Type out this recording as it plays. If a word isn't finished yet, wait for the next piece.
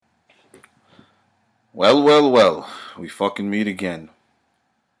Well, we fucking meet again.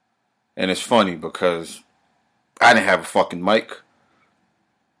 And it's funny because I didn't have a fucking mic.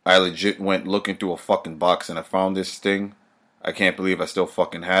 I legit went looking through a fucking box and I found this thing. I can't believe I still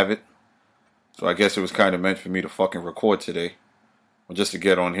fucking have it. So I guess it was kind of meant for me to fucking record today. Or just to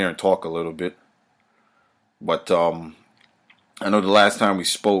get on here and talk a little bit. But I know the last time we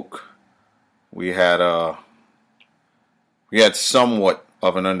spoke, we had somewhat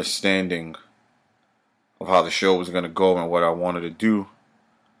of an understanding of how the show was going to go and what I wanted to do.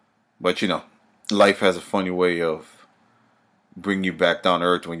 But, life has a funny way of bringing you back down to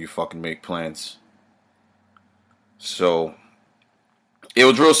earth when you fucking make plans. So, it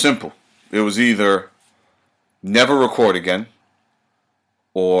was real simple. It was either never record again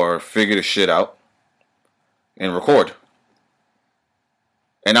or figure the shit out and record.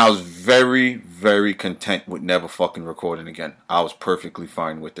 And I was very, very content with never fucking recording again. I was perfectly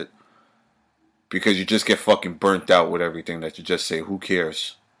fine with it. Because you just get fucking burnt out with everything that you just say, who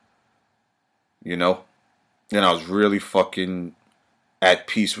cares? And I was really fucking at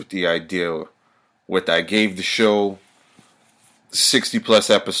peace with the idea. I gave the show 60 plus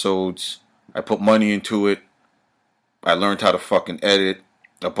episodes. I put money into it. I learned how to fucking edit.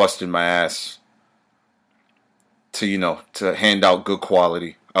 I busted my ass to hand out good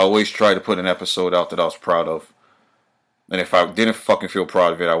quality. I always try to put an episode out that I was proud of. And if I didn't fucking feel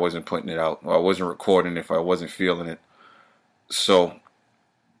proud of it, I wasn't putting it out. Or I wasn't recording if I wasn't feeling it. So,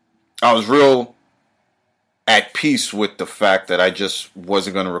 I was real at peace with the fact that I just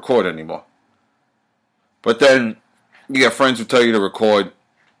wasn't going to record anymore. But then, you get friends who tell you to record.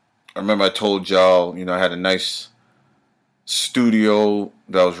 I remember I told y'all, I had a nice studio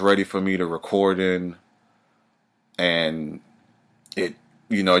that was ready for me to record in. And it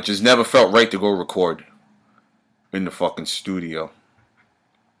just never felt right to go record in the fucking studio.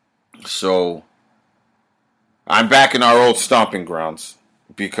 So, I'm back in our old stomping grounds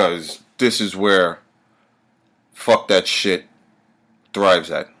because this is where fuck that shit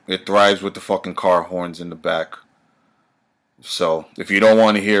thrives at. It thrives with the fucking car horns in the back. So, if you don't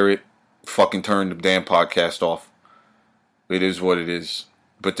want to hear it, fucking turn the damn podcast off. It is what it is.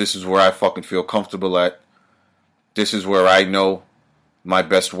 But this is where I fucking feel comfortable at. This is where I know my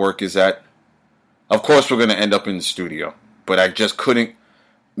best work is at. Of course, we're going to end up in the studio. But I just couldn't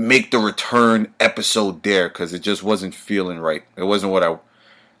make the return episode there because it just wasn't feeling right. It wasn't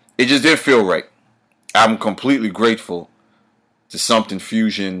it just didn't feel right. I'm completely grateful to Something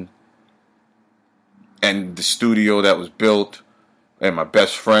Fusion and the studio that was built and my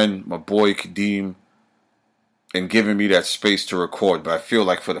best friend, my boy Kadeem, and giving me that space to record. But I feel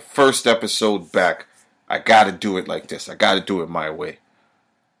like for the first episode back, I got to do it like this. I got to do it my way.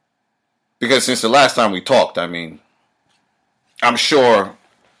 Because since the last time we talked, I'm sure,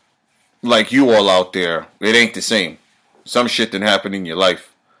 like you all out there, it ain't the same. Some shit didn't happen in your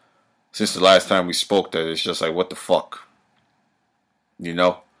life since the last time we spoke that it's just like, what the fuck?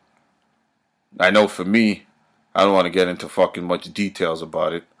 I know for me, I don't want to get into fucking much details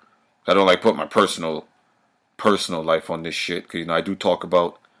about it. I don't like put my personal life on this shit. Because, I do talk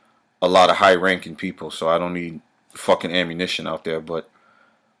about a lot of high-ranking people, so I don't need fucking ammunition out there, but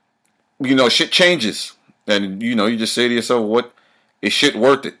shit changes. And, you just say to yourself, is shit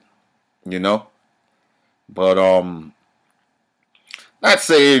worth it? But, not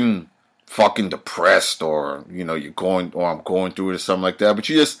saying fucking depressed or, I'm going through it or something like that, but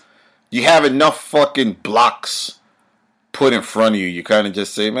you have enough fucking blocks put in front of you. You kind of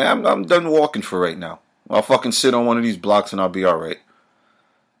just say, man, I'm done walking for right now. I'll fucking sit on one of these blocks and I'll be alright.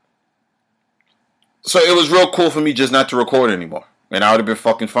 So it was real cool for me just not to record anymore. And I would have been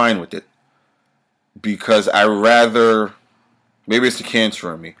fucking fine with it. Because maybe it's the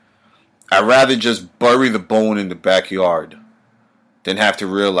cancer in me. I'd rather just bury the bone in the backyard than have to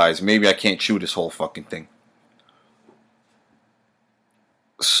realize maybe I can't chew this whole fucking thing.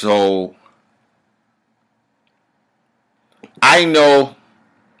 So, I know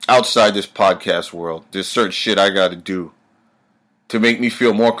outside this podcast world, there's certain shit I gotta do to make me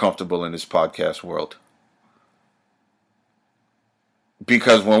feel more comfortable in this podcast world.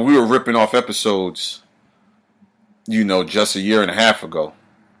 Because when we were ripping off episodes, just a year and a half ago,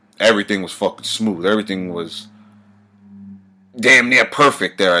 everything was fucking smooth. Everything was damn near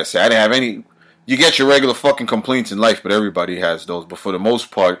perfect, dare I say. I didn't have any. You get your regular fucking complaints in life, but everybody has those. But for the most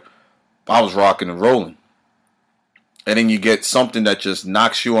part, I was rocking and rolling. And then you get something that just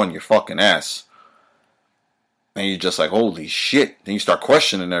knocks you on your fucking ass. And you're just like, holy shit. Then you start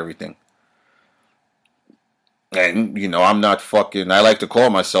questioning everything. And, I'm not fucking, I like to call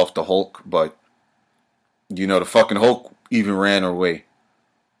myself the Hulk, but, the fucking Hulk even ran away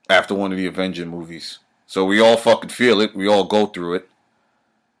after one of the Avenger movies. So we all fucking feel it. We all go through it.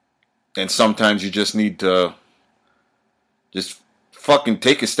 And sometimes you just need to just fucking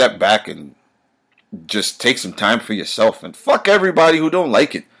take a step back and just take some time for yourself. And fuck everybody who don't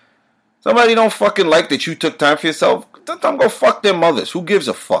like it. Somebody don't fucking like that you took time for yourself. Sometimes go fuck their mothers. Who gives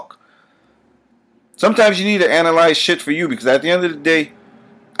a fuck? Sometimes you need to analyze shit for you, because at the end of the day,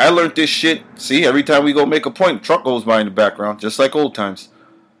 I learned this shit. See, every time we go make a point, a truck goes by in the background, just like old times.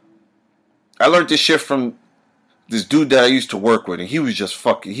 I learned this shit from this dude that I used to work with, and he was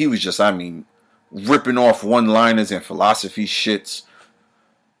just, I mean, ripping off one-liners and philosophy shits.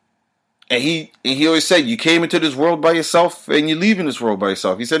 And he always said, you came into this world by yourself, and you're leaving this world by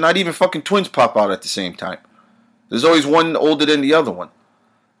yourself. He said, not even fucking twins pop out at the same time. There's always one older than the other one.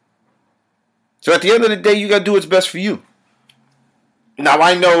 So at the end of the day, you gotta do what's best for you. Now,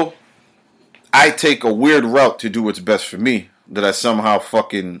 I know I take a weird route to do what's best for me, that I somehow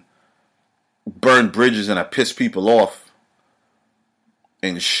fucking burn bridges and I piss people off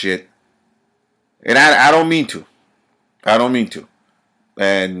and shit. And I don't mean to. I don't mean to.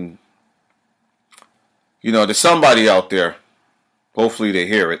 And, you know, there's somebody out there, hopefully they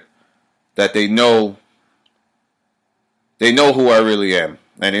hear it, that they know who I really am.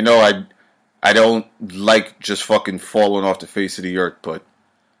 And they know I don't like just fucking falling off the face of the earth, but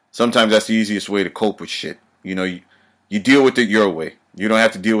sometimes that's the easiest way to cope with shit. You know, you deal with it your way. You don't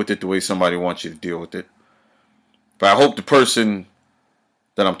have to deal with it the way somebody wants you to deal with it. But I hope the person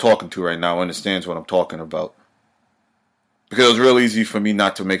that I'm talking to right now understands what I'm talking about. Because it was real easy for me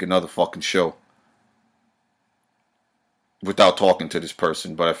not to make another fucking show without talking to this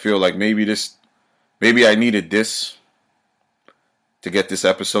person. But I feel like maybe I needed this to get this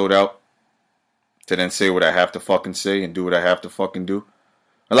episode out, to then say what I have to fucking say and do what I have to fucking do.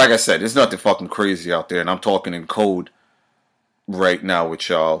 And like I said, there's nothing fucking crazy out there, and I'm talking in code right now with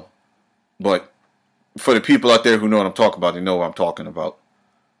y'all. But for the people out there who know what I'm talking about, they know what I'm talking about.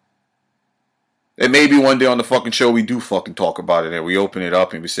 And maybe one day on the fucking show we do fucking talk about it and we open it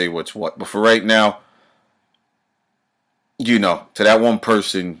up and we say what's what. But for right now, you know, to that one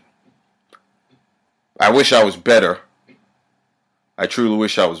person, I wish I was better. I truly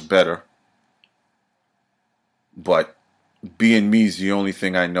wish I was better. But being me is the only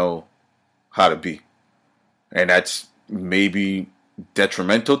thing I know how to be. And that's maybe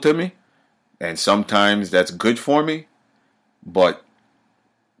detrimental to me. And sometimes that's good for me. But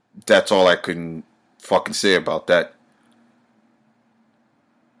that's all I can fucking say about that.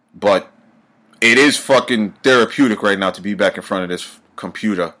 But it is fucking therapeutic right now to be back in front of this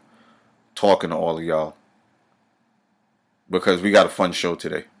computer talking to all of y'all. Because we got a fun show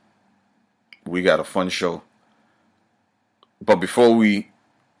today. We got a fun show. But before we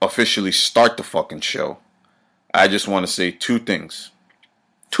officially start the fucking show, I just want to say two things.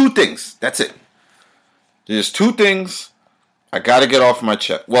 Two things. That's it. There's two things I got to get off my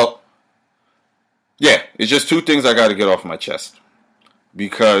chest. Well, yeah, it's just two things I got to get off my chest.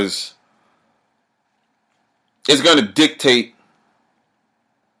 Because it's going to dictate,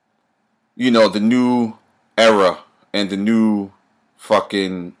 you know, the new era and the new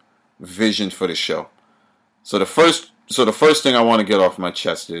fucking vision for the show. So the first thing I want to get off my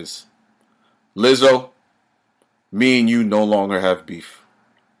chest is, Lizzo, me and you no longer have beef.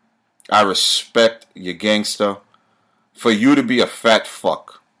 I respect your gangster. For you to be a fat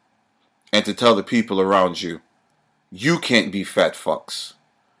fuck and to tell the people around you, you can't be fat fucks,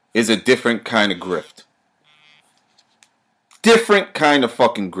 is a different kind of grift. Different kind of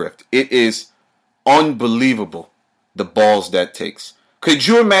fucking grift. It is unbelievable, the balls that takes. Could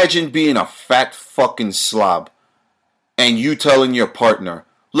you imagine being a fat fucking slob and you telling your partner,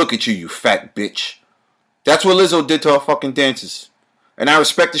 look at you, you fat bitch? That's what Lizzo did to her fucking dances. And I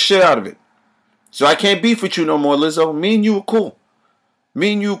respect the shit out of it. So I can't beef with you no more, Lizzo. Me and you are cool.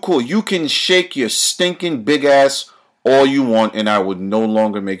 Me and you are cool. You can shake your stinking big ass all you want and I would no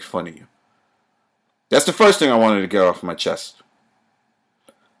longer make fun of you. That's the first thing I wanted to get off my chest.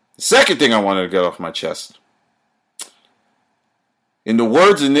 The second thing I wanted to get off my chest. In the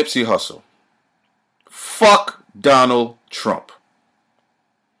words of Nipsey Hussle, fuck Donald Trump.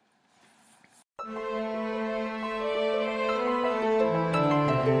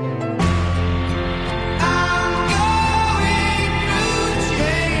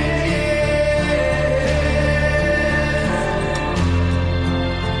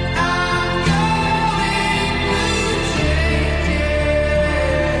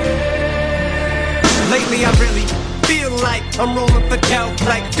 Lately I really feel light. I'm rolling for dough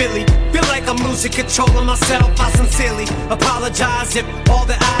like Philly. Feel like I'm losing control of myself. I sincerely apologize if all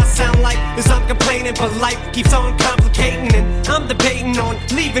that I sound like is I'm complaining, but life keeps on complicating, and I'm debating on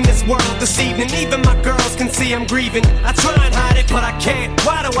leaving this world this evening. Even my girls can see I'm grieving. I try and hide it, but I can't.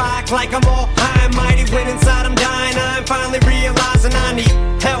 Why do I act like I'm all high and mighty when inside I'm dying? I'm finally realizing I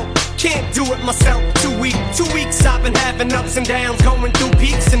need help. Can't do it myself, too weak. 2 weeks I've been having ups and downs, going through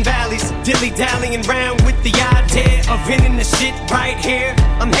peaks and valleys, dilly-dallying round with the idea of ending the shit right here.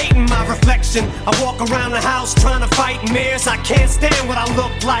 I'm hating my reflection. I walk around the house trying to fight mirrors. I can't stand what I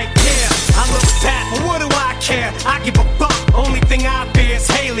look like, yeah. I look fat, but what do I care? I give a fuck, only thing I fear is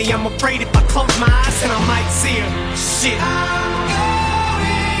Haley. I'm afraid if I close my eyes then I might see her. Shit.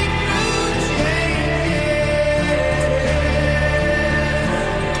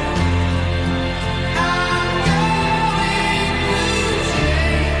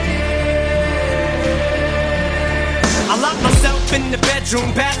 I lock myself in the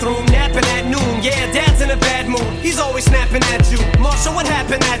bathroom, napping at noon. Yeah, Dad's in a bad mood, he's always snapping at you. Marshall, what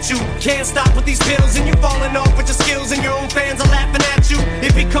happened at you? Can't stop with these pills and you falling off with your skills, and your own fans are laughing at you.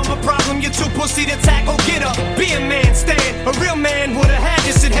 It become a problem, you're too pussy to tackle. Get up, be a man, stand. A real man would've had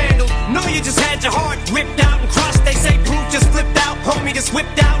this shit handled. No, you just had your heart ripped out and crushed. They say proof just flipped out, homie just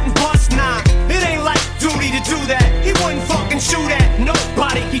whipped out and bust. Nah, it ain't like duty to do that. He wouldn't fucking shoot at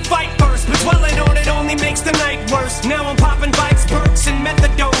nobody, he'd fight first, but dwelling on it only makes the night worse. Now I'm popping bikes, perks, and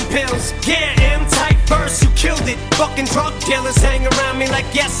methadone pills. Yeah, M-type verse, you killed it. Fucking drug dealers hang around me like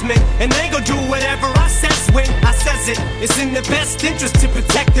yes men, and they gon' do whatever I says when I says it. It's in their best interest to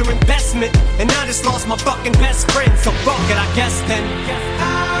protect their investment, and I just lost my fucking best friend, so fuck it, I guess then.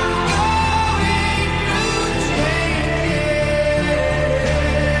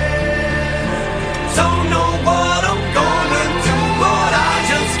 Don't know what I'm gonna do, but I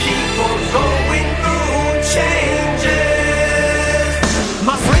just keep on going through changes.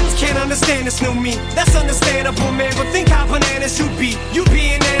 My friends can't understand this new me, that's understandable, man. But think how bananas you'd be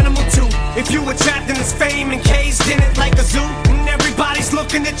an animal too. If you were trapped in this fame and caged in it like a zoo, and everybody's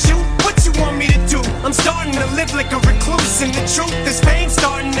looking at you, what you want me to do? I'm starting to live like a recluse, and the truth is fame's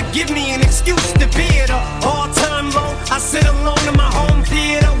starting to give me an excuse to be at an all-time low. I sit alone in my home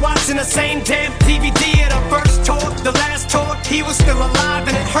theater, watching the same damn DVD at our first tour, the last tour. He was still alive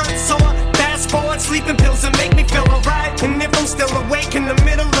and it hurt sore. Fast forward, sleeping pills that make me feel alright. And if I'm still awake in the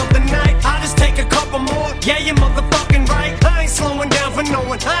middle of the night, I'll just take a couple more. Yeah, you're motherfucking right, I ain't slowing down for no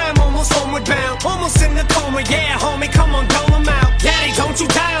one. I am almost homeward bound, almost in the coma. Yeah, homie, come on, dole 'em out. Daddy, don't you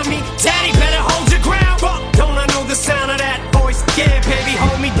die on me. Daddy, better hold your ground. Fuck, don't I know the sound of that voice? Yeah, baby,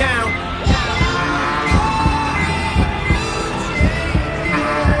 hold me down.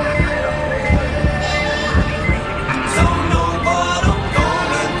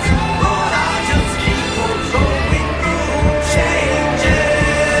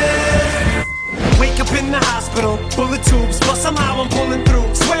 In the hospital, bullet tubes, but somehow I'm pulling through.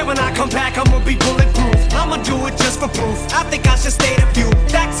 Swear when I come back I'ma be bulletproof. I'ma do it just for proof. I think I should state a few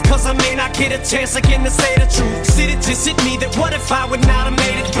facts, cause I may not get a chance again to say the truth. Shit, it just hit me that what if I would not have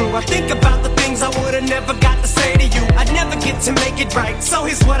made it through? I think about the things I would've never got to say to you. I'd never get to make it right, so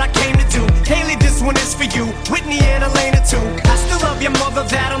here's what I came to do. Haley, this one is for you, Whitney and Elena too. I still love your mother,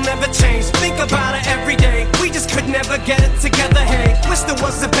 that'll never change. Think about her every day, we just could never get it together. Hey, wish there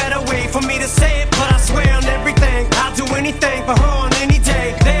was a better way for me to say it, but I swear on everything, I'll do anything for her on any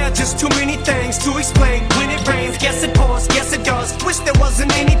day. There are just too many things to explain. When it rains, guess it pours, guess it does. Wish there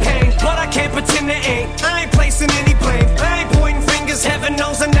wasn't any pain, but I can't pretend there ain't. I ain't placing any blame, I ain't pointing fingers. Heaven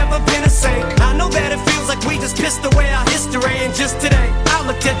knows I've never been a saint. I know that it feels like we just pissed away our history, and just today I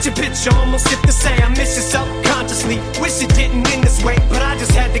looked at your picture, almost hit to say I miss you subconsciously. Wish it didn't end this way, but I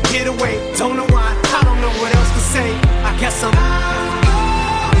just had to get away. Don't know why, I don't know what else to say. I guess I'm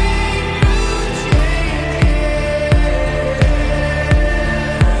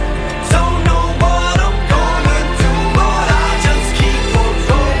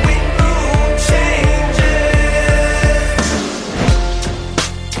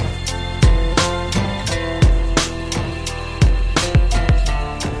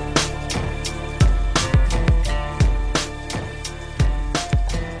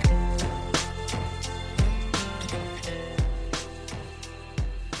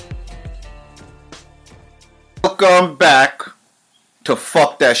Welcome back to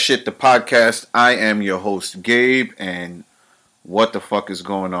Fuck That Shit, the podcast. I am your host, Gabe, and what the fuck is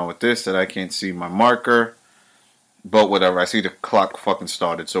going on with this that I can't see my marker? But whatever, I see the clock fucking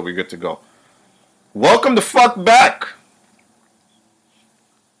started, so we're good to go. Welcome to Fuck Back.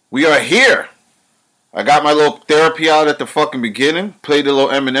 We are here. I got my little therapy out at the fucking beginning. Played a little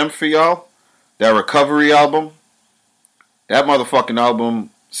Eminem for y'all. That Recovery album. That motherfucking album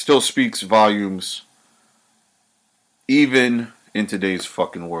still speaks volumes even in today's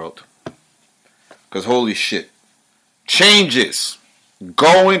fucking world. Because holy shit. Changes.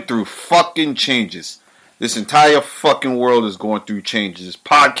 Going through fucking changes. This entire fucking world is going through changes. This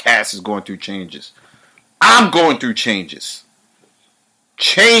podcast is going through changes. I'm going through changes.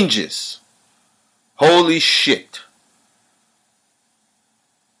 Changes. Holy shit.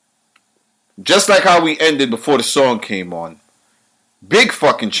 Just like how we ended before the song came on. Big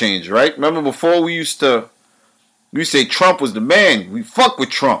fucking change, right? Remember before we used to say Trump was the man. We fuck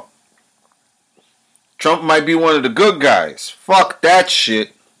with Trump. Trump might be one of the good guys. Fuck that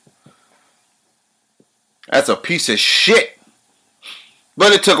shit. That's a piece of shit.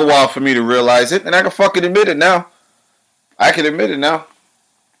 But it took a while for me to realize it, and I can fucking admit it now. I can admit it now.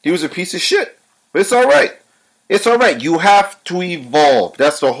 He was a piece of shit. But it's alright. It's alright. You have to evolve.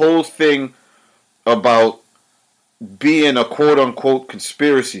 That's the whole thing about being a quote-unquote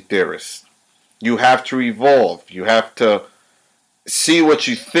conspiracy theorist. You have to evolve. You have to see what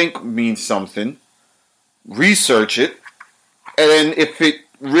you think means something, research it, and then if it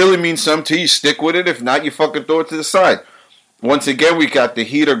really means something to you, stick with it. If not, you fucking throw it to the side. Once again, we got the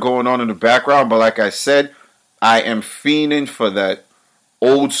heater going on in the background, but like I said, I am fiending for that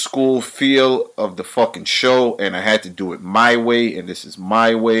old school feel of the fucking show, and I had to do it my way, and this is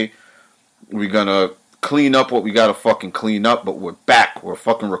my way. We're gonna clean up what we gotta fucking clean up, but we're back. We're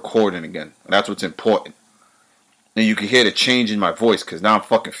fucking recording again. And that's what's important. And you can hear the change in my voice, because now I'm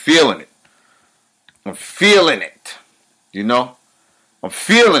fucking feeling it. I'm feeling it. You know? I'm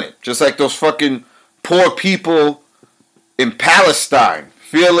feeling it. Just like those fucking poor people in Palestine.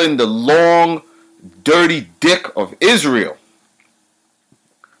 Feeling the long, dirty dick of Israel.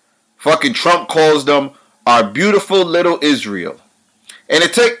 Fucking Trump calls them our beautiful little Israel. And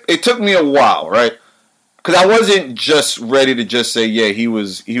it took me a while, right? Because I wasn't just ready to just say, yeah, he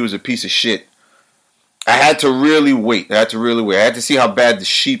was a piece of shit. I had to really wait. I had to see how bad the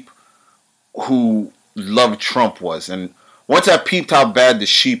sheep who loved Trump was. And once I peeped how bad the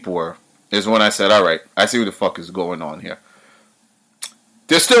sheep were, is when I said, all right, I see what the fuck is going on here.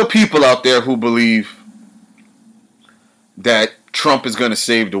 There's still people out there who believe that Trump is going to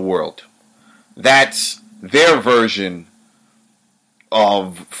save the world. That's their version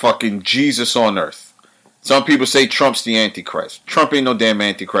of fucking Jesus on earth. Some people say Trump's the Antichrist. Trump ain't no damn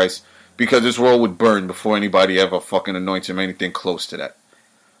Antichrist, because this world would burn before anybody ever fucking anoints him anything close to that.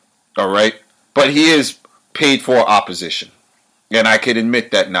 Alright? But he is paid for opposition. And I can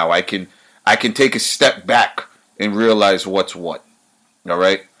admit that now. I can take a step back and realize what's what.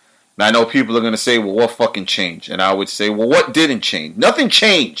 Alright? Now I know people are going to say, well, what fucking changed? And I would say, well, what didn't change? Nothing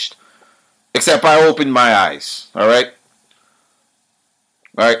changed. Except I opened my eyes. Alright?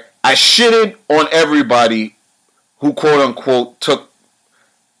 Alright? I shitted on everybody who quote unquote took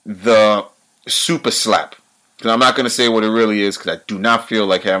the super slap. Because I'm not going to say what it really is, because I do not feel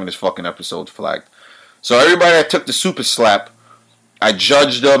like having this fucking episode flagged. So everybody that took the super slap, I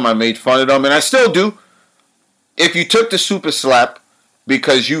judged them, I made fun of them, and I still do. If you took the super slap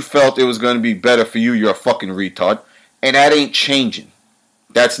because you felt it was going to be better for you, you're a fucking retard. And that ain't changing.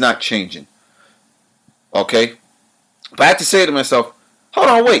 That's not changing. Okay? But I had to say to myself, hold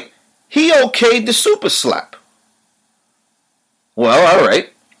on, wait. He okayed the super slap. Well,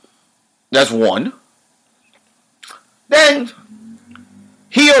 alright. That's one. Then,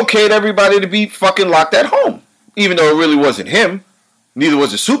 he okayed everybody to be fucking locked at home. Even though it really wasn't him. Neither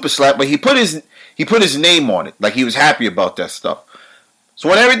was a super slap, but he put his name on it. Like he was happy about that stuff. So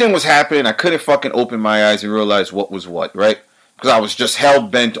when everything was happening, I couldn't fucking open my eyes and realize what was what, right? Because I was just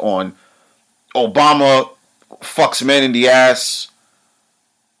hell-bent on Obama fucks men in the ass.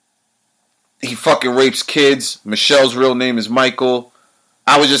 He fucking rapes kids. Michelle's real name is Michael.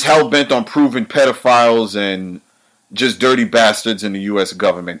 I was just hell-bent on proving pedophiles and just dirty bastards in the U.S.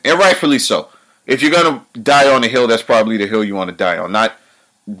 government. And rightfully so. If you're going to die on a hill, that's probably the hill you want to die on. Not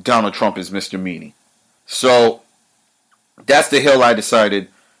Donald Trump is Mr. Meanie. So, that's the hill I decided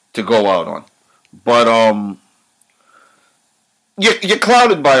to go out on. But, you're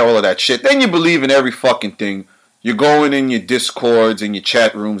clouded by all of that shit. Then you believe in every fucking thing. You're going in your Discords and your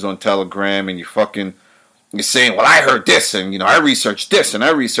chat rooms on Telegram and you're saying, well, I heard this and, I researched this and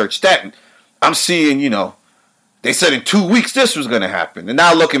I researched that. And I'm seeing, they said in 2 weeks this was going to happen. And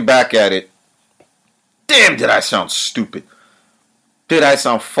now looking back at it, damn, did I sound stupid. Did I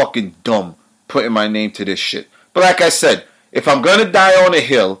sound fucking dumb putting my name to this shit. But like I said, if I'm going to die on a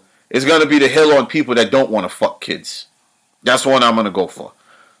hill, it's going to be the hill on people that don't want to fuck kids. That's one I'm going to go for.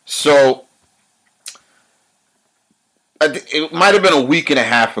 So, it might have been a week and a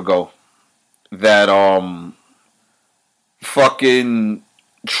half ago that fucking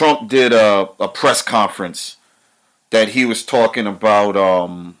Trump did a press conference that he was talking about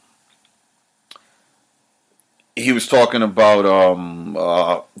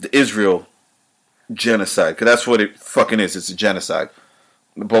the Israel genocide, because that's what it fucking is. It's a genocide.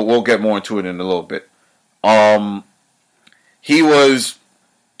 But we'll get more into it in a little bit. He was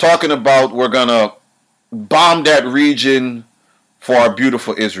talking about we're gonna bomb that region for our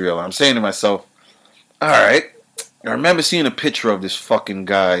beautiful Israel. I'm saying to myself, all right. I remember seeing a picture of this fucking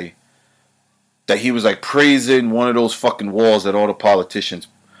guy that he was like praising one of those fucking walls that all the politicians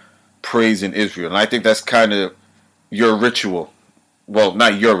praise in Israel. And I think that's kind of your ritual. Well,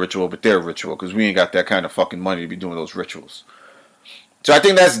 not your ritual, but their ritual, because we ain't got that kind of fucking money to be doing those rituals. So I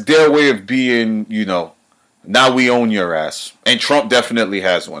think that's their way of being, now we own your ass. And Trump definitely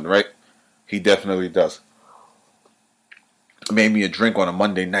has one, right? He definitely does. Made me a drink on a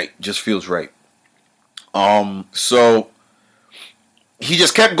Monday night. Just feels right. So he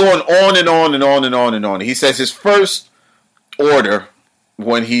just kept going on and on and on and on and on. He says his first order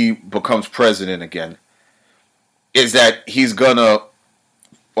when he becomes president again is that he's gonna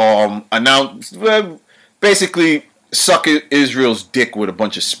announce, basically suck Israel's dick with a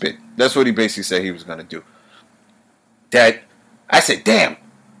bunch of spit. That's what he basically said he was gonna do. That I said, damn,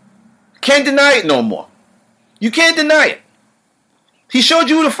 can't deny it no more. You can't deny it. He showed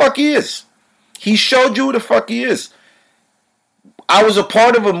you who the fuck he is. He showed you who the fuck he is. I was a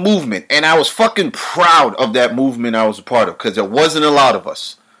part of a movement, and I was fucking proud of that movement I was a part of, because there wasn't a lot of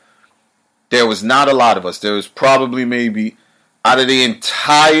us. There was not a lot of us. There was probably maybe, out of the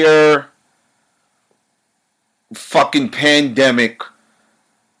entire fucking pandemic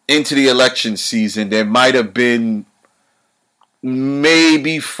into the election season, there might have been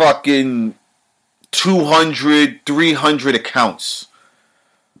maybe fucking 200, 300 accounts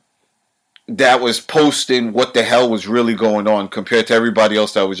that was posting what the hell was really going on compared to everybody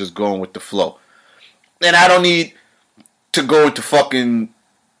else that was just going with the flow. And I don't need to go into fucking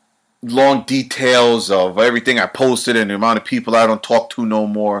long details of everything I posted and the amount of people I don't talk to no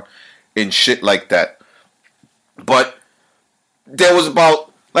more and shit like that. But there was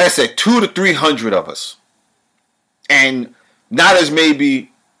about, like I said, 200 to 300 of us. And not as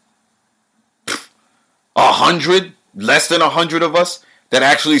maybe 100, less than 100 of us that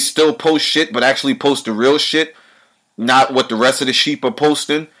actually still post shit, but actually post the real shit, not what the rest of the sheep are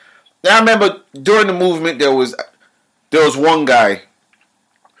posting. Now I remember during the movement there was one guy.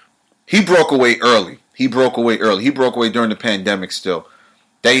 He broke away early. He broke away during the pandemic still.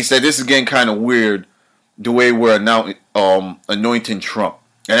 That he said this is getting kind of weird, the way we're anointing Trump,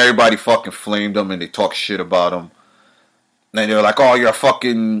 and everybody fucking flamed him and they talk shit about him. And they were like, "Oh, you're a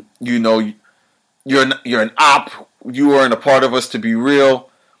fucking, you're an op. You weren't a part of us to be real."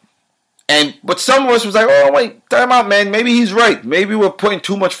 But some of us was like, "Oh wait, time out, man. Maybe he's right. Maybe we're putting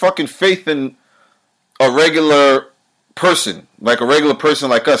too much fucking faith in a regular person, like a regular person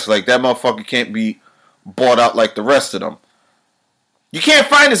like us. Like that motherfucker can't be bought out like the rest of them. You can't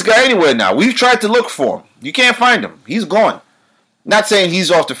find this guy anywhere now. We've tried to look for him. You can't find him. He's gone. Not saying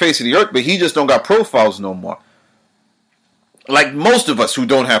he's off the face of the earth, but he just don't got profiles no more. Like most of us who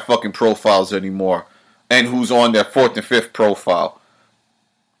don't have fucking profiles anymore, and who's on their 4th and 5th profile.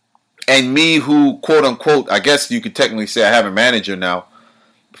 And me who, quote unquote, I guess you could technically say I have a manager now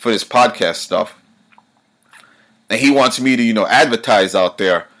for this podcast stuff. And he wants me to, advertise out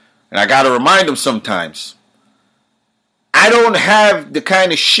there. And I got to remind him sometimes. I don't have the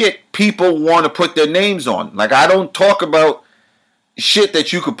kind of shit people want to put their names on. Like, I don't talk about shit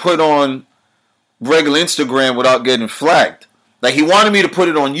that you could put on regular Instagram without getting flagged. Like, he wanted me to put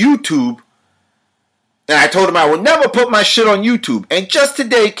it on YouTube. And I told him I would never put my shit on YouTube. And just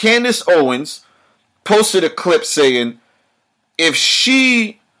today, Candace Owens posted a clip saying if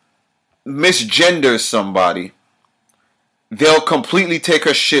she misgenders somebody, they'll completely take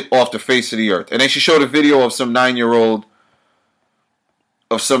her shit off the face of the earth. And then she showed a video of some 9-year-old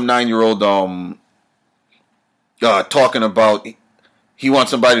talking about he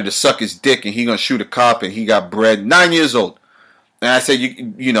wants somebody to suck his dick and he gonna shoot a cop and he got bread. 9 years old. And I said,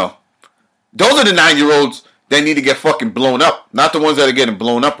 you know, those are the 9-year-olds that need to get fucking blown up. Not the ones that are getting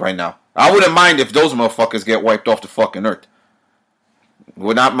blown up right now. I wouldn't mind if those motherfuckers get wiped off the fucking earth.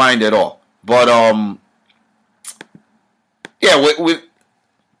 Would not mind at all. But, yeah,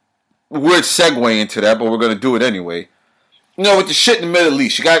 we're segue into that, but we're going to do it anyway. You know, with the shit in the Middle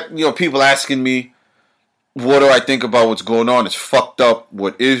East, you got, people asking me, what do I think about what's going on? It's fucked up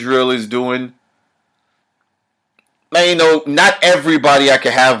what Israel is doing. Now, not everybody I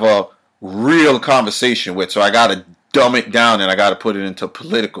can have a real conversation with, so I got to dumb it down and I got to put it into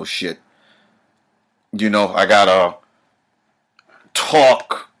political shit. I got to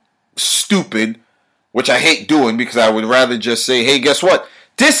talk stupid, which I hate doing because I would rather just say, hey, guess what?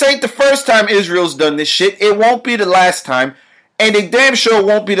 This ain't the first time Israel's done this shit. It won't be the last time. And they damn sure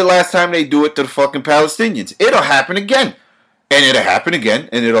won't be the last time they do it to the fucking Palestinians. It'll happen again. And it'll happen again.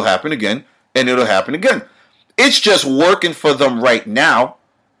 And it'll happen again. And it'll happen again. It's just working for them right now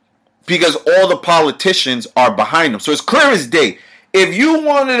because all the politicians are behind them. So it's clear as day. If you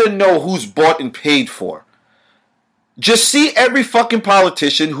wanted to know who's bought and paid for, just see every fucking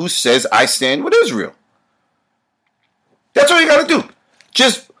politician who says, I stand with Israel. That's all you got to do.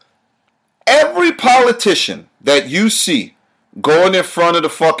 Just every politician that you see going in front of the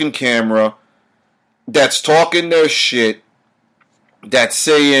fucking camera, that's talking their shit, that's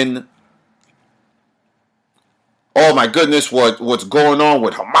saying, oh my goodness, what's going on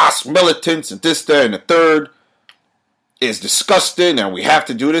with Hamas militants and this, that, and the third is disgusting, and we have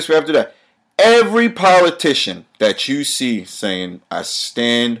to do this, we have to do that. Every politician that you see saying, I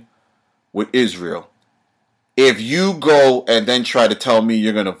stand with Israel, if you go and then try to tell me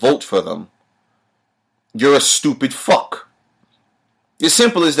you're going to vote for them, you're a stupid fuck. It's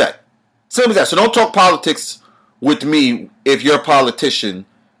simple as that. Simple as that. So don't talk politics with me if your politician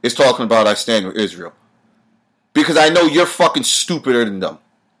is talking about I stand with Israel. Because I know you're fucking stupider than them.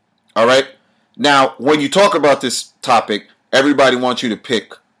 Alright? Now, when you talk about this topic, everybody wants you to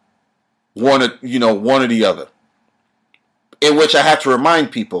pick one or the other. In which I have to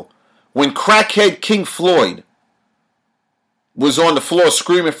remind people, when crackhead King Floyd was on the floor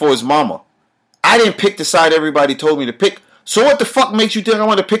screaming for his mama, I didn't pick the side everybody told me to pick. So what the fuck makes you think I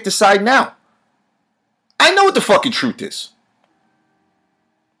want to pick the side now? I know what the fucking truth is.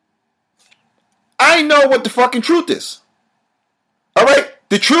 I know what the fucking truth is. Alright?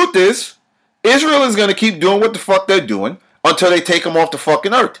 The truth is, Israel is going to keep doing what the fuck they're doing until they take them off the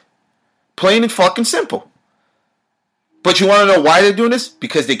fucking earth. Plain and fucking simple. But you want to know why they're doing this?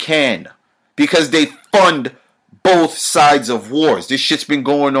 Because they can. Because they fund both sides of wars. This shit's been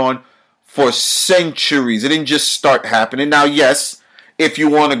going on for centuries. It didn't just start happening. Now, yes, if you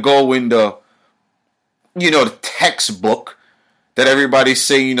want to go in the textbook that everybody's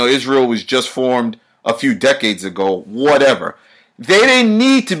saying, Israel was just formed a few decades ago, whatever. They didn't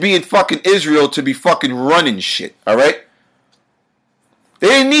need to be in fucking Israel to be fucking running shit, alright? They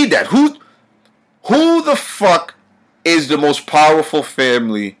didn't need that. Who the fuck is the most powerful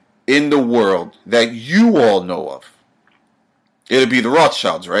family in the world that you all know of? It'll be the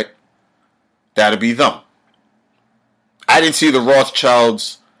Rothschilds, right? That'll be them. I didn't see the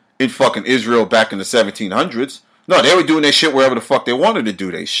Rothschilds in fucking Israel back in the 1700s. No, they were doing their shit wherever the fuck they wanted to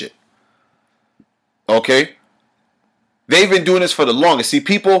do their shit. Okay? They've been doing this for the longest. See,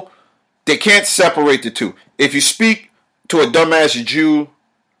 people, they can't separate the two. If you speak to a dumbass Jew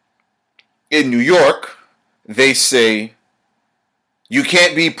in New York, they say you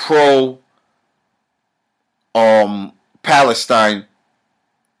can't be pro Palestine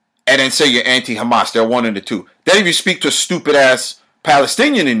and then say you're anti-Hamas. They're one and the two. Then if you speak to a stupid ass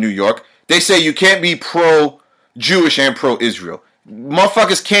Palestinian in New York, they say you can't be pro-Jewish and pro-Israel.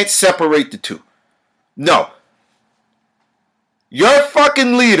 Motherfuckers can't separate the two. No. Your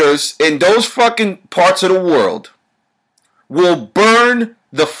fucking leaders in those fucking parts of the world will burn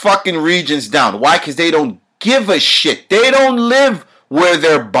the fucking regions down. Why? Because they don't give a shit. They don't live where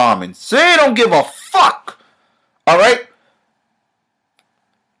they're bombing. So they don't give a fuck. Alright?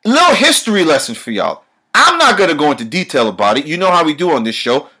 Little history lesson for y'all. I'm not going to go into detail about it. You know how we do on this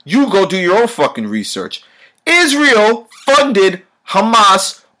show. You go do your own fucking research. Israel funded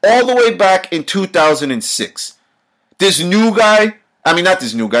Hamas all the way back in 2006. This new guy, not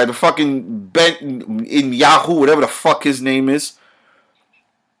this new guy, the fucking Ben in Yahoo, whatever the fuck his name is,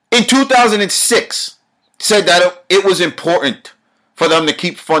 in 2006 said that it was important for them to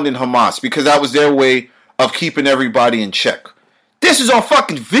keep funding Hamas because that was their way of keeping everybody in check. This is on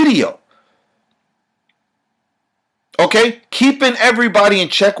fucking video. Okay? Keeping everybody in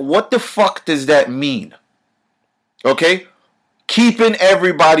check, what the fuck does that mean? Okay? Keeping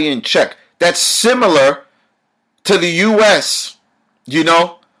everybody in check. That's similar to the U.S.,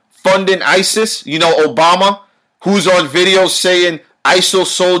 funding ISIS. Obama, who's on video saying ISIL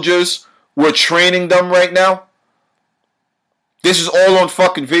soldiers, we're training them right now. This is all on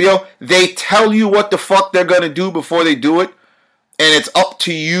fucking video. They tell you what the fuck they're going to do before they do it. And it's up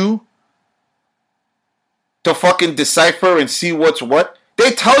to you to fucking decipher and see what's what. They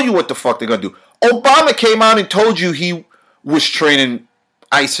tell you what the fuck they're going to do. Obama came out and told you he was training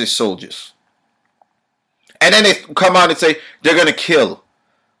ISIS soldiers. And then they come out and say they're going to kill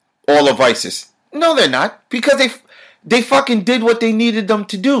all of ISIS. No, they're not. Because they fucking did what they needed them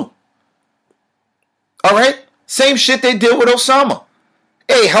to do. Alright? Same shit they did with Osama.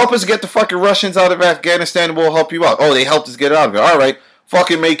 Hey, help us get the fucking Russians out of Afghanistan and we'll help you out. Oh, they helped us get out of it. All right.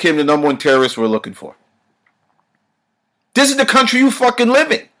 Fucking make him the number one terrorist we're looking for. This is the country you fucking live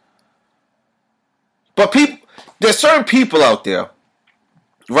in. But there's certain people out there,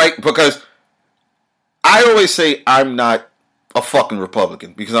 right? Because I always say I'm not a fucking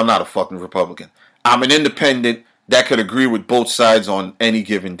Republican because I'm not a fucking Republican. I'm an independent that could agree with both sides on any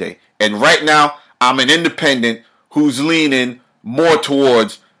given day. And right now, I'm an independent who's leaning more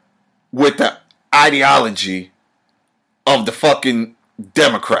towards with the ideology of the fucking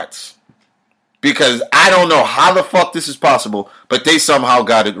Democrats. Because I don't know how the fuck this is possible, but they somehow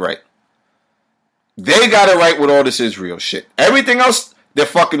got it right. They got it right with all this Israel shit. Everything else, they're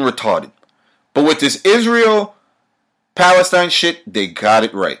fucking retarded. But with this Israel-Palestine shit, they got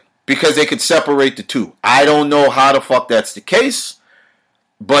it right. Because they could separate the two. I don't know how the fuck that's the case,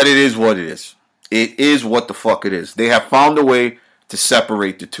 but it is what it is. It is what the fuck it is. They have found a way to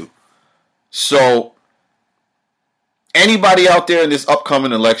separate the two. So, anybody out there in this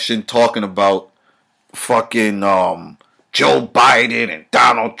upcoming election talking about fucking Joe Biden and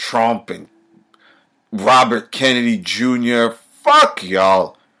Donald Trump and Robert Kennedy Jr., fuck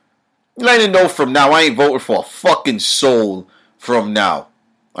y'all. Let it know from now, I ain't voting for a fucking soul from now.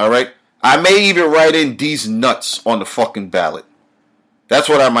 Alright? I may even write in these nuts on the fucking ballot. That's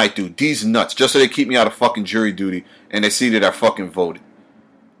what I might do. These nuts. Just so they keep me out of fucking jury duty and they see that I fucking voted.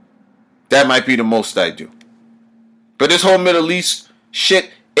 That might be the most I do. But this whole Middle East shit,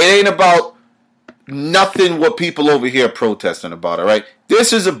 it ain't about nothing what people over here are protesting about, alright?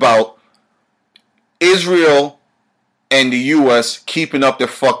 This is about Israel and the U.S. keeping up their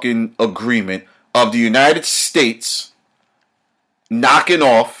fucking agreement of the United States knocking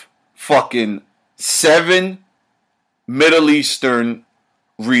off fucking 7 Middle Eastern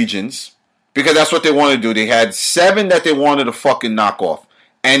regions, because that's what they want to do. They had 7 that they wanted to fucking knock off,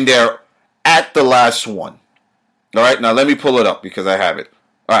 and they're at the last one. All right, now let me pull it up because I have it.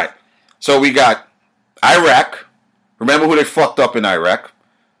 All right, so we got Iraq. Remember who they fucked up in Iraq?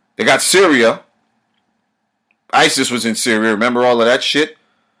 They got Syria. ISIS was in Syria. Remember all of that shit?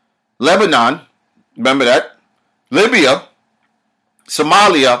 Lebanon. Remember that? Libya.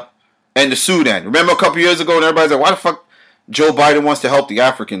 Somalia. And the Sudan. Remember a couple years ago when everybody's like, why the fuck Joe Biden wants to help the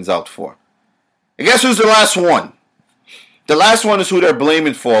Africans out for? And guess who's the last one? The last one is who they're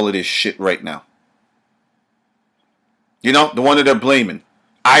blaming for all of this shit right now. You know, the one that they're blaming.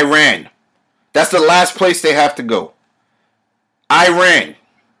 Iran. That's the last place they have to go. Iran.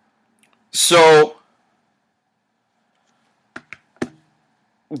 So,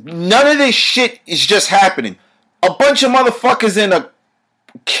 none of this shit is just happening. A bunch of motherfuckers in a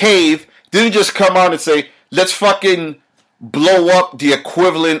cave didn't just come out and say, let's fucking blow up the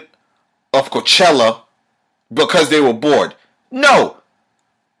equivalent of Coachella because they were bored. No.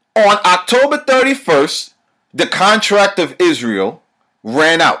 On October 31st, the contract of Israel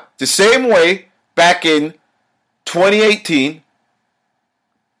ran out. The same way back in 2018,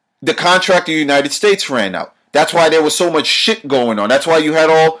 the contract of the United States ran out. That's why there was so much shit going on. That's why you had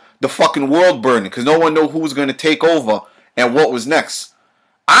all the fucking world burning, because no one knew who was going to take over and what was next.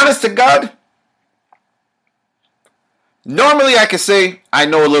 Honest to God, normally I could say I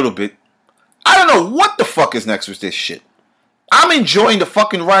know a little bit. I don't know what the fuck is next with this shit. I'm enjoying the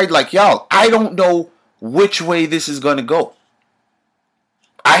fucking ride like y'all. I don't know which way this is going to go.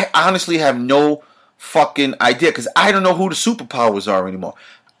 I honestly have no fucking idea, because I don't know who the superpowers are anymore.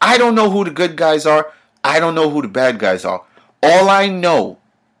 I don't know who the good guys are. I don't know who the bad guys are. All I know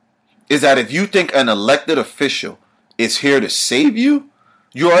is that if you think an elected official is here to save you,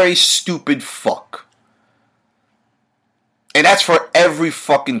 you are a stupid fuck. And that's for every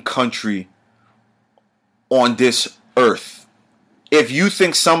fucking country on this earth. If you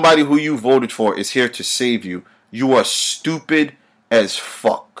think somebody who you voted for is here to save you, you are stupid as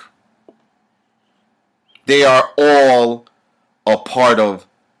fuck. They are all a part of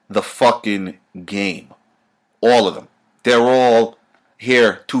the fucking game. All of them. They're all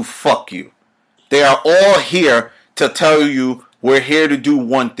here to fuck you. They are all here to tell you we're here to do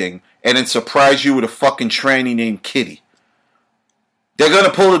one thing and then surprise you with a fucking tranny named Kitty. They're going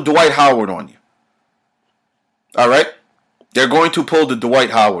to pull the Dwight Howard on you. Alright? They're going to pull the Dwight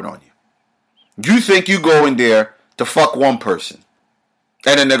Howard on you. You think you go in there to fuck one person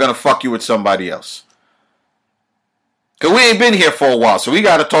and then they're going to fuck you with somebody else. Because we ain't been here for a while, so we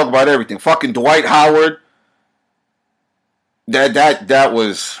got to talk about everything. Fucking Dwight Howard. That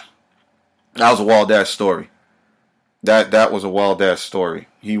was a wild ass story. That was a wild ass story.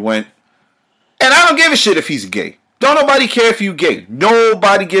 He went, and I don't give a shit if he's gay. Don't nobody care if you gay.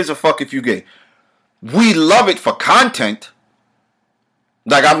 Nobody gives a fuck if you gay. We love it for content.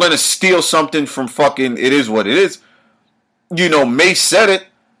 Like, I'm going to steal something from fucking It Is What It Is. You know, Mace said it.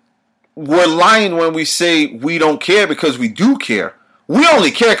 We're lying when we say we don't care, because we do care. We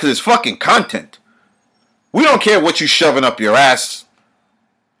only care because it's fucking content. We don't care what you shoving up your ass,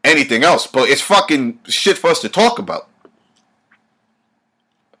 anything else, but it's fucking shit for us to talk about.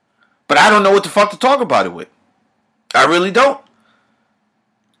 But I don't know what the fuck to talk about it with. I really don't.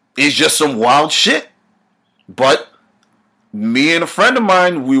 It's just some wild shit. But me and a friend of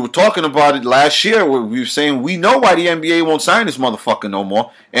mine, we were talking about it last year, where we were saying we know why the NBA won't sign this motherfucker no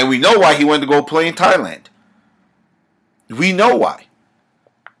more, and we know why he went to go play in Thailand. We know why.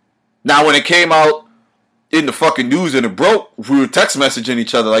 Now, when it came out in the fucking news and it broke, we were text messaging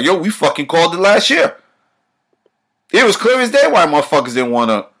each other like, yo, we fucking called it last year. It was clear as day why motherfuckers didn't want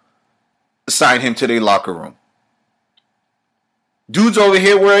to sign him to their locker room. Dudes over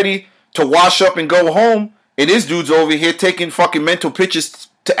here ready to wash up and go home, and this dude's over here taking fucking mental pictures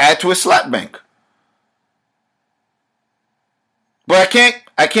to add to his slap bank. But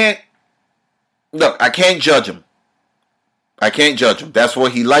I can't judge him. I can't judge him. That's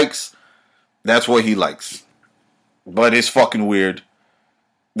what he likes. That's what he likes. But it's fucking weird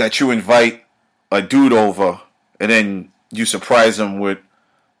that you invite a dude over and then you surprise him with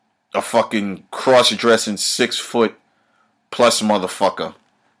a fucking cross-dressing 6 foot plus motherfucker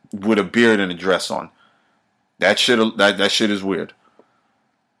with a beard and a dress on. That shit is weird.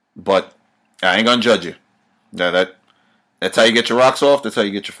 But I ain't gonna judge you. That's how you get your rocks off. That's how you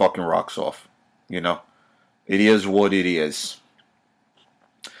get your fucking rocks off. You know? It is what it is.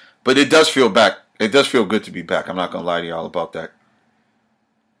 But it does feel back. It does feel good to be back. I'm not gonna lie to y'all about that.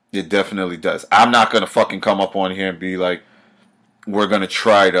 It definitely does. I'm not gonna fucking come up on here and be like, we're gonna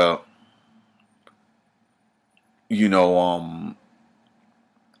try to,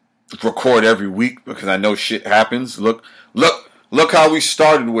 record every week, because I know shit happens. Look how we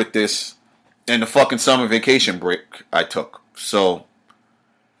started with this in the fucking summer vacation break I took. So,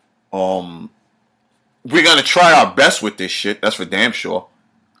 we're gonna try our best with this shit. That's for damn sure.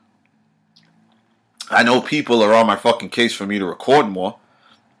 I know people are on my fucking case for me to record more,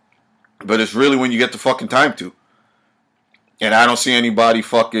 but it's really when you get the fucking time to. And I don't see anybody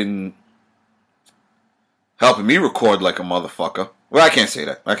fucking helping me record like a motherfucker. Well, I can't say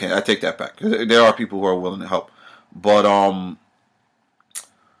that. I take that back. There are people who are willing to help, but I'm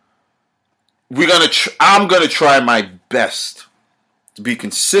gonna try my best to be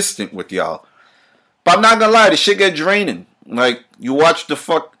consistent with y'all. But I'm not gonna lie, this shit get draining. Like,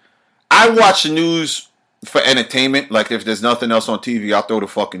 I watch the news for entertainment. Like, if there's nothing else on TV, I'll throw the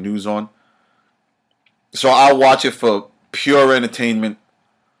fucking news on. So I'll watch it for pure entertainment,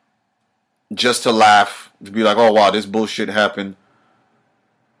 just to laugh, to be like, oh wow, this bullshit happened.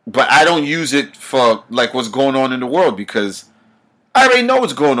 But I don't use it for like what's going on in the world, because I already know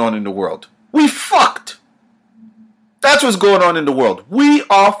what's going on in the world. We fucked. That's what's going on in the world. We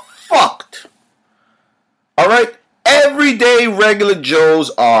are fucked. Alright? Everyday regular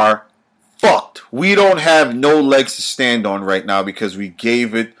Joes are fucked. We don't have no legs to stand on right now because we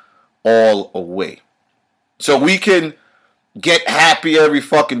gave it all away. So we can get happy every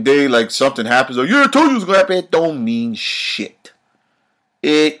fucking day like something happens. Or, yeah, I told you it was going to happen. It don't mean shit.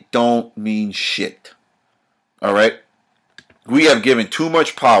 It don't mean shit. Alright? We have given too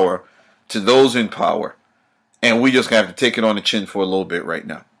much power to those in power. And we just have to take it on the chin for a little bit right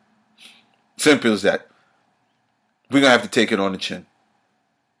now. Simple as that. We're going to have to take it on the chin.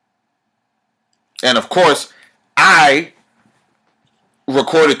 And of course, I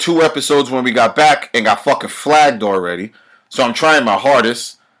recorded 2 episodes when we got back and got fucking flagged already. So I'm trying my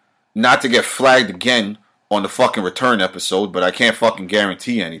hardest not to get flagged again on the fucking return episode, but I can't fucking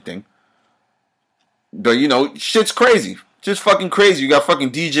guarantee anything. But, shit's crazy. Just fucking crazy. You got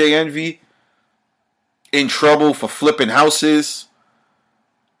fucking DJ Envy in trouble for flipping houses.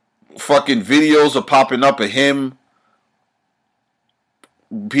 Fucking videos are popping up of him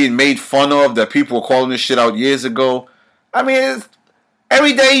being made fun of, that people were calling this shit out years ago. I mean,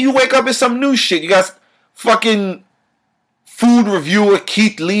 every day you wake up, it's some new shit. You got fucking food reviewer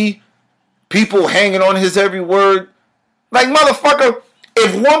Keith Lee, people hanging on his every word. Like, motherfucker,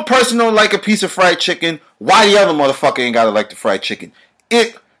 if one person don't like a piece of fried chicken, why the other motherfucker ain't gotta like the fried chicken?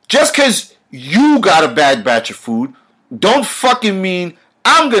 Just because you got a bad batch of food, don't fucking mean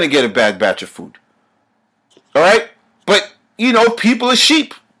I'm gonna get a bad batch of food. Alright? But, people are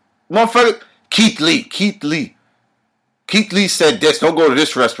sheep. Motherfucker, Keith Lee said this. Don't go to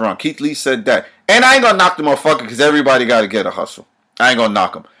this restaurant. Keith Lee said that. And I ain't gonna knock the motherfucker because everybody gotta get a hustle. I ain't gonna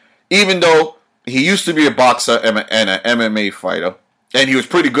knock him. Even though he used to be a boxer and an MMA fighter. And he was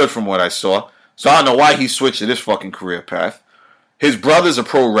pretty good from what I saw. So I don't know why he switched to this fucking career path. His brother's a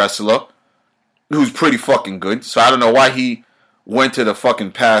pro wrestler who's pretty fucking good. So I don't know why he went to the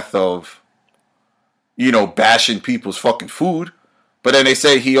fucking path of, you know, bashing people's fucking food. But then they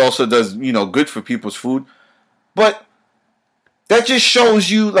say he also does, you know, good for people's food. But that just shows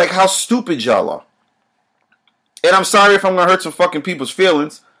you, like, how stupid y'all are. And I'm sorry if I'm going to hurt some fucking people's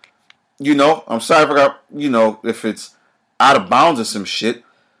feelings. You know, I'm sorry if I got, you know, if it's out of bounds or some shit.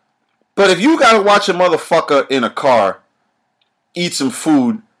 But if you got to watch a motherfucker in a car eat some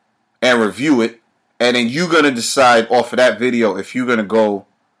food and review it, and then you're going to decide off of that video if you're going to go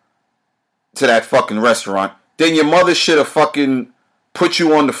to that fucking restaurant, then your mother should have fucking put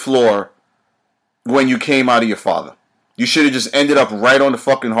you on the floor when you came out of your father. You should have just ended up right on the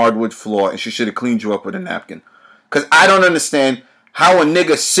fucking hardwood floor, and she should have cleaned you up with a napkin. Because I don't understand how a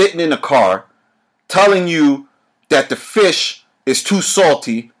nigga sitting in a car telling you that the fish is too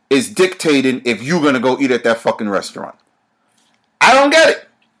salty is dictating if you're going to go eat at that fucking restaurant. I don't get it.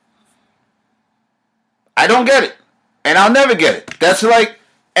 I don't get it. And I'll never get it. That's like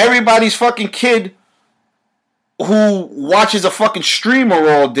everybody's fucking kid who watches a fucking streamer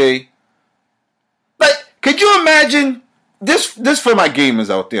all day. Like, could you imagine this for my gamers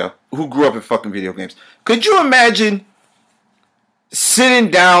out there who grew up in fucking video games. Could you imagine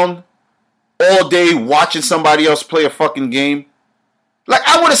sitting down all day watching somebody else play a fucking game? Like,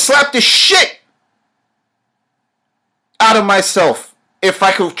 I would have slapped the shit out of myself if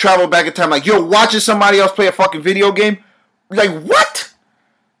I could travel back in time. Like, you're watching somebody else play a fucking video game? Like, what?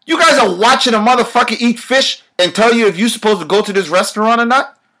 You guys are watching a motherfucker eat fish and tell you if you're supposed to go to this restaurant or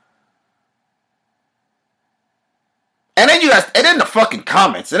not? And then you guys, and then the fucking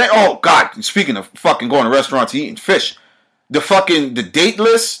comments, and then, oh God, speaking of fucking going to restaurants and eating fish, the date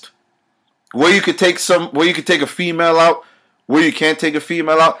list, where you could take a female out, where you can't take a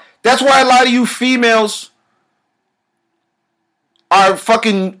female out. That's why a lot of you females are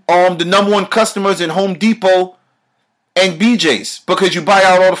fucking the number one customers in Home Depot and BJ's, because you buy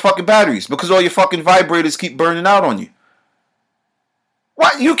out all the fucking batteries, because all your fucking vibrators keep burning out on you.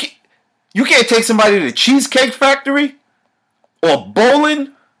 What? You can't take somebody to the Cheesecake Factory? Or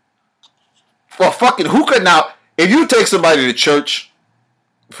bowling? Or fucking hookah? Now, if you take somebody to church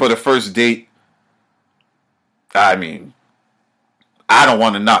for the first date, I mean, I don't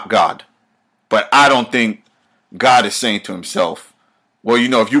want to knock God, but I don't think God is saying to himself, well, you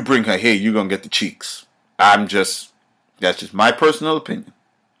know, if you bring her here, you're going to get the cheeks. That's just my personal opinion.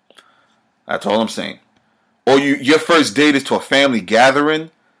 That's all I'm saying. Or your first date is to a family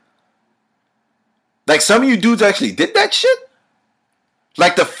gathering. Like, some of you dudes actually did that shit.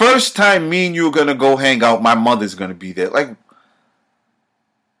 Like, the first time me and you are going to go hang out, my mother's going to be there. Like,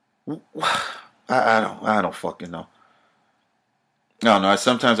 I don't fucking know. No,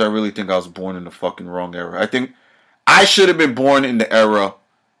 sometimes I really think I was born in the fucking wrong era. I think I should have been born in the era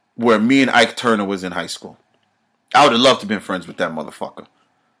where me and Ike Turner was in high school. I would have loved to have been friends with that motherfucker.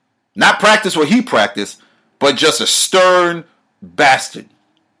 Not practice what he practiced, but just a stern bastard.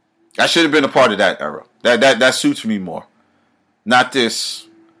 I should have been a part of that era. That suits me more. Not this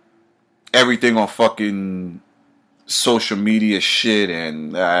everything on fucking social media shit,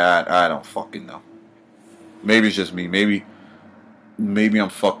 and I don't fucking know. Maybe it's just me. Maybe I'm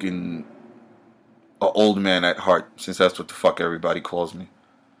fucking an old man at heart, since that's what the fuck everybody calls me.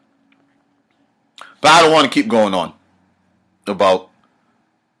 But I don't want to keep going on about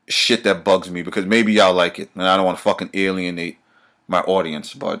shit that bugs me, because maybe y'all like it, and I don't want to fucking alienate my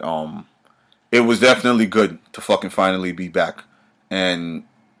audience. But it was definitely good to fucking finally be back. And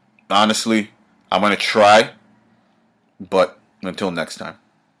honestly, I'm going to try. But until next time.